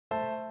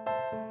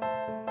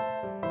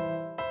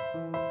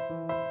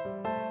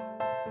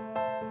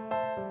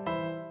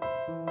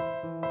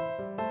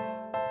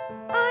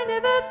I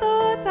never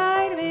thought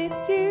I'd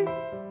miss you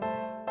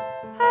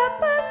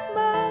half as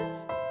much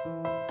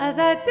as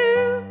I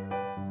do.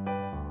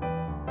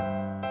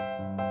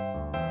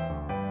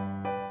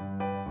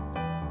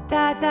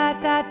 Da da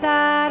da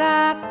da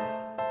da.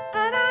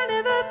 And I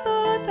never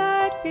thought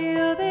I'd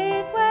feel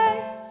this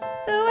way,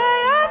 the way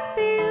I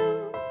feel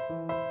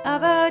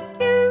about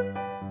you.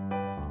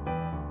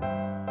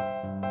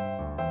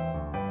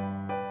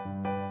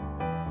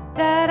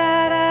 Da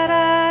da da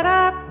da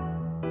da.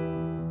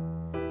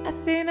 As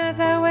soon as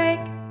I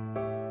wake,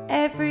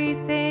 every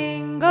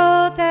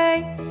single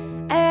day,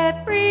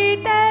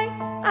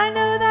 I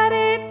know that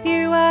it's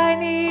you I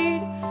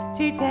need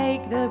to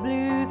take the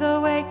blues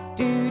away.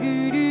 Do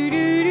do do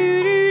do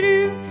do do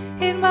do.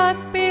 It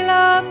must be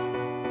love,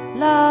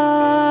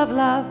 love,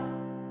 love.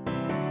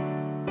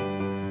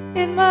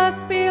 It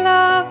must be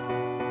love,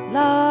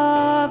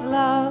 love,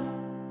 love.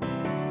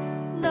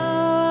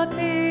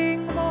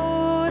 Nothing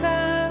more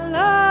than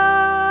love.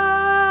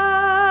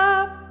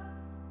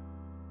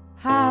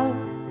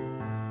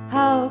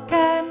 How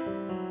can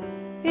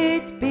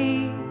it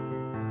be?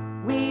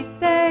 We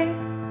say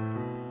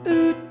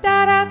ooh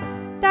da da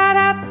da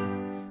da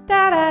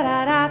da da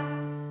da da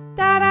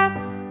da da da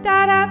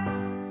da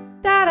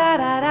da da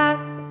da da.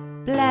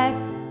 Bless,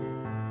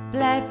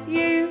 bless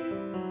you,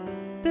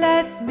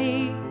 bless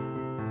me,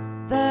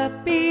 the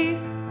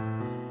bees.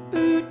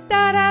 Ooh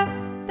da da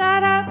da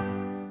da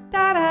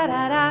da da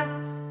da da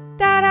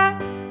da da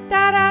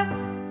da da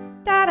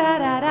da da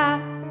da da.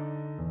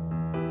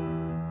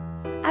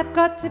 I've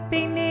got to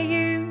be near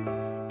you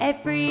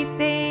every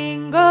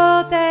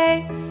single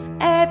day,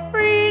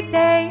 every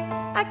day.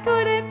 I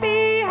couldn't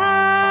be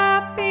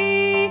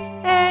happy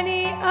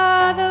any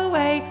other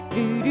way.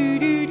 Do do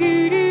do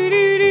do do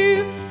do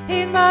do.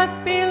 It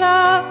must be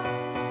love,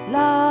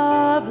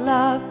 love,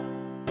 love.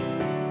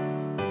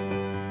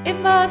 It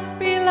must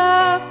be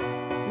love,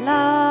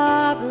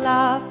 love,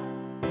 love.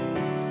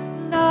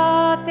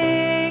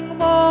 Nothing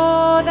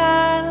more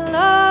than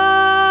love.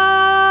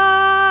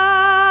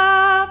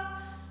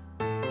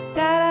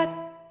 Da da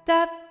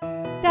da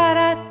da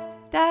da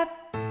da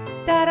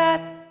da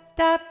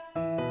da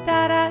da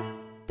da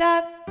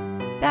da.